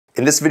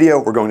In this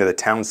video, we're going to the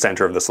town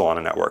center of the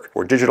Solana network,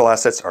 where digital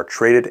assets are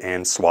traded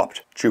and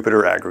swapped,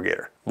 Jupiter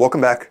Aggregator.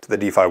 Welcome back to the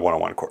DeFi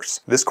 101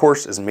 course. This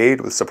course is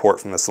made with support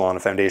from the Solana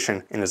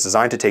Foundation and is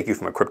designed to take you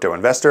from a crypto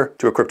investor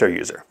to a crypto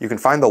user. You can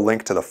find the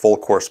link to the full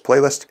course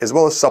playlist as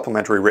well as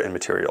supplementary written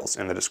materials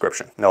in the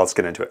description. Now let's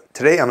get into it.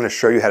 Today I'm going to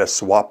show you how to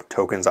swap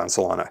tokens on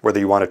Solana. Whether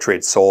you want to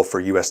trade SOL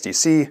for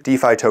USDC,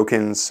 DeFi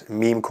tokens,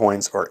 meme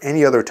coins, or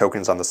any other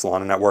tokens on the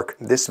Solana network,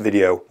 this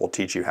video will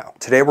teach you how.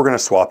 Today we're going to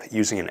swap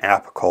using an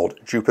app called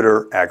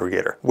Jupiter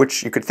Aggregator,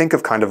 which you could think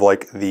of kind of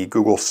like the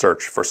Google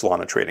search for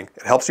Solana trading.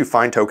 It helps you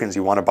find tokens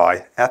you want to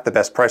buy at the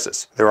best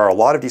prices. There are a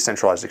lot of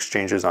decentralized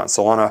exchanges on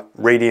Solana,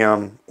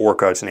 Radium,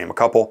 Orca to name a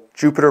couple.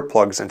 Jupiter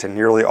plugs into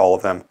nearly all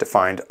of them to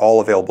find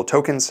all available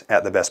tokens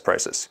at the best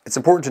prices. It's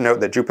important to note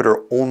that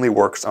Jupiter only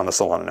works on the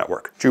Solana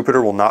network.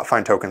 Jupiter will not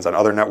find tokens on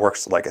other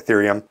networks like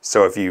Ethereum,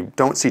 so if you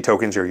don't see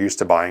tokens you're used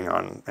to buying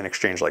on an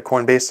exchange like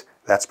Coinbase,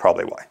 that's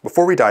probably why.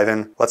 Before we dive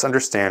in, let's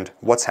understand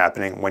what's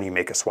happening when you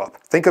make a swap.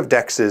 Think of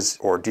DEXs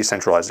or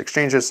decentralized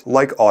exchanges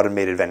like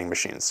automated vending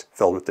machines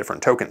filled with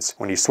different tokens.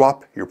 When you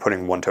swap, you're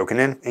putting one token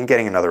in and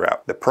getting another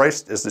out. The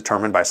price is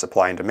determined by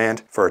supply and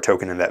demand for a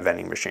token in that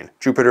vending machine.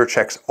 Jupiter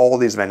checks all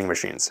these vending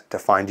machines to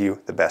find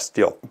you the best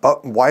deal.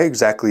 But why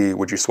exactly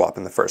would you swap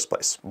in the first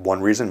place?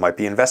 One reason might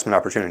be investment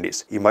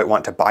opportunities. You might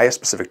want to buy a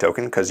specific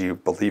token because you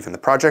believe in the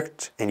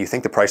project and you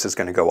think the price is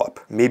going to go up.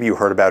 Maybe you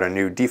heard about a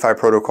new DeFi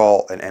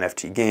protocol, an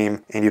NFT game,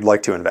 and you'd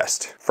like to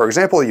invest. For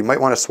example, you might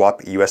want to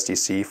swap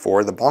USDC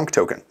for the Bonk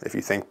token if you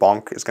think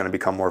Bonk is going to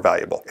become more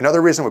valuable.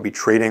 Another reason would be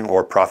trading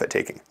or profit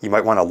taking. You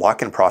might want to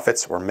lock in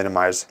profits or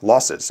minimize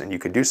losses, and you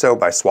could do so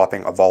by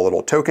swapping a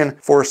volatile token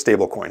for a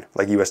stable coin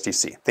like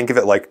USDC. Think of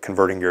it like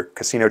converting your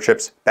casino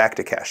chips back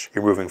to cash.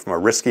 You're moving from a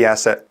risky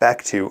asset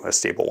back to a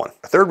stable one.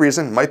 A third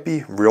reason might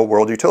be real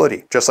world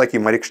utility. Just like you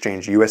might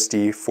exchange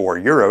USD for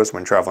euros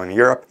when traveling to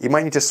Europe, you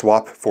might need to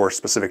swap for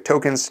specific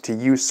tokens to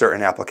use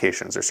certain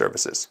applications or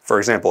services. For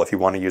example, if you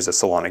want to use a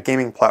Solana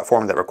gaming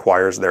platform that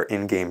requires their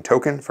in-game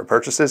token for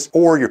purchases,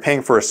 or you're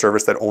paying for a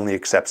service that only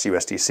accepts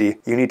USDC,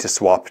 you need to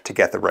swap to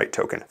get the right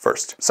token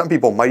first. Some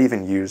people might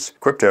even use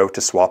crypto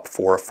to swap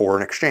for a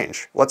foreign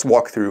exchange. Let's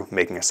walk through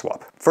making a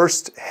swap.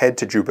 First, head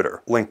to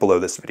Jupiter, link below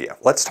this video.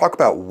 Let's talk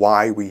about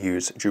why we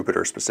use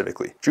Jupiter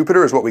specifically.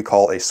 Jupiter is what we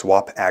call a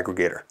swap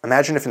aggregator.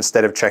 Imagine if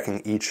instead of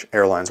checking each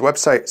airline's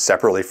website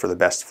separately for the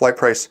best flight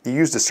price, you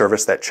used a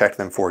service that checked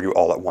them for you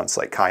all at once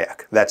like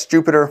Kayak. That's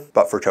Jupiter,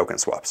 but for token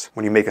swaps.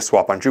 When you make a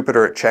swap on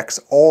Jupiter, it checks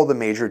all the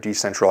major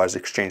decentralized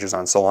exchanges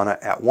on Solana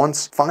at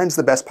once, finds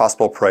the best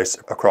possible price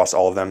across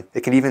all of them.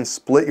 It can even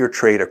split your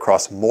trade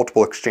across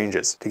multiple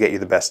exchanges to get you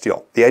the best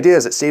deal. The idea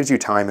is it saves you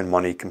time and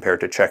money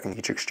compared to checking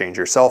each exchange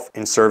yourself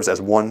and serves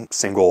as one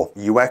single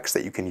UX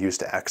that you can use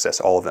to access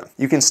all of them.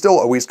 You can still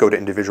always go to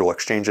individual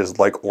exchanges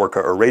like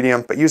Orca or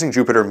Radium, but using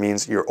Jupiter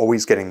means you're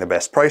always getting the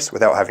best price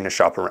without having to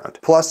shop around.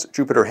 Plus,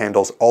 Jupiter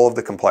handles all of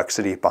the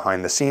complexity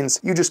behind the scenes.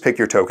 You just pick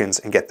your tokens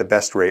and get the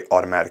best rate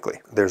automatically.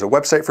 There's a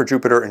website for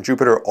Jupiter, and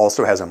Jupiter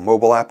also has a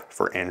mobile app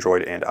for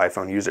Android and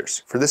iPhone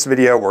users. For this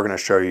video, we're going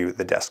to show you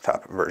the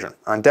desktop version.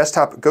 On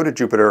desktop, go to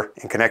Jupiter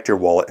and connect your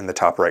wallet in the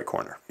top right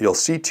corner. You'll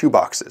see two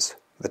boxes.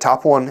 The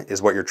top one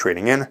is what you're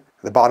trading in.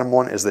 The bottom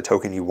one is the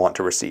token you want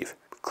to receive.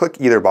 Click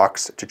either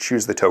box to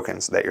choose the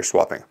tokens that you're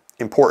swapping.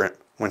 Important.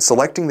 When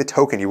selecting the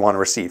token you want to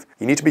receive,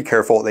 you need to be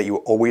careful that you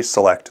always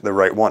select the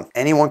right one.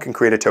 Anyone can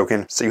create a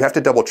token, so you have to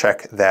double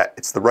check that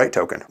it's the right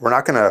token. We're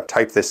not going to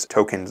type this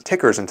token's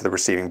tickers into the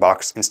receiving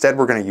box. Instead,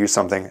 we're going to use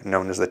something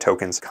known as the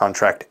token's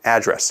contract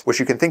address, which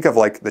you can think of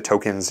like the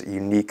token's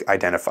unique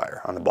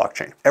identifier on the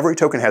blockchain. Every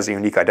token has a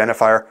unique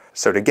identifier,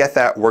 so to get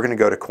that, we're going to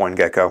go to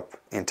CoinGecko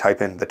and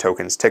type in the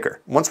token's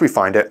ticker. Once we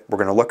find it, we're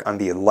going to look on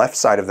the left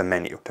side of the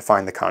menu to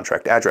find the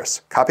contract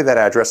address. Copy that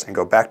address and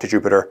go back to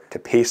Jupiter to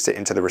paste it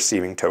into the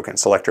receiving token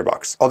selector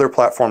box. Other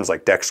platforms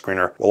like Dex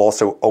Screener will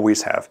also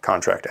always have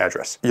contract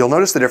address. You'll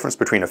notice the difference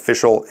between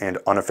official and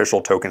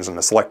unofficial tokens in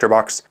the selector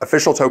box.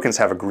 Official tokens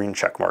have a green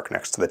check mark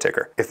next to the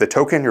ticker. If the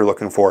token you're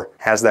looking for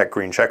has that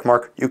green check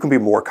mark, you can be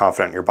more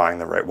confident you're buying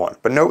the right one.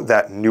 But note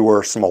that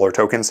newer, smaller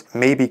tokens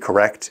may be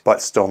correct,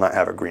 but still not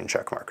have a green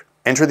check mark.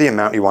 Enter the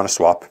amount you want to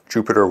swap.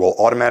 Jupiter will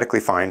automatically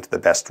find the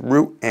best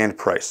route and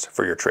price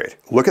for your trade.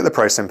 Look at the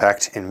price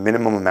impact and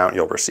minimum amount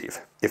you'll receive.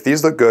 If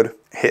these look good,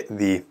 hit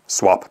the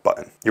swap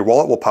button. Your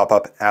wallet will pop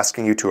up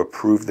asking you to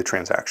approve the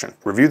transaction.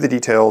 Review the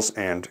details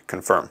and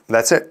confirm.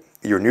 That's it.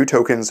 Your new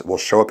tokens will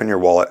show up in your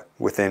wallet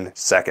within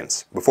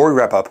seconds. Before we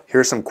wrap up, here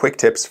are some quick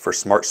tips for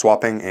smart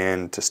swapping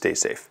and to stay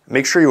safe.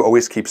 Make sure you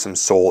always keep some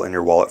SOL in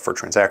your wallet for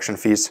transaction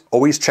fees.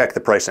 Always check the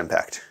price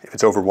impact. If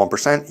it's over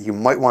 1%, you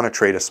might want to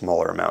trade a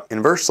smaller amount.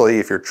 Inversely,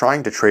 if you're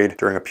trying to trade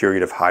during a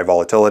period of high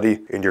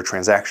volatility and your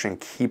transaction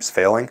keeps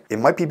failing, it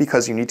might be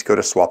because you need to go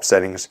to swap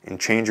settings and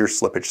change your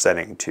slippage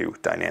setting to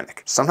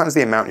dynamic. Sometimes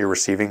the amount you're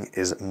receiving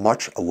is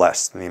much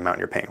less than the amount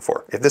you're paying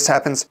for. If this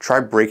happens,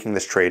 try breaking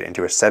this trade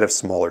into a set of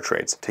smaller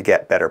trades to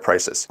get better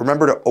prices.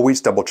 Remember to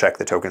always double check check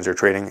the tokens you're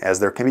trading,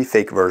 as there can be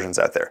fake versions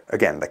out there.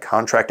 Again, the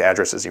contract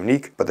address is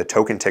unique, but the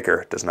token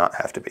ticker does not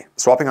have to be.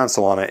 Swapping on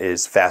Solana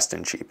is fast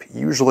and cheap,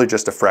 usually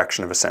just a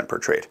fraction of a cent per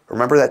trade.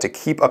 Remember that to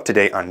keep up to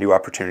date on new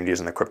opportunities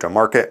in the crypto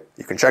market,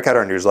 you can check out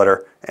our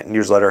newsletter at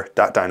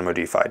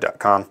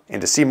newsletter.dynamodefi.com.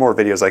 And to see more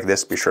videos like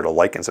this, be sure to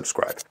like and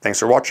subscribe. Thanks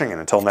for watching,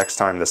 and until next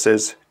time, this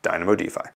is Dynamo DeFi.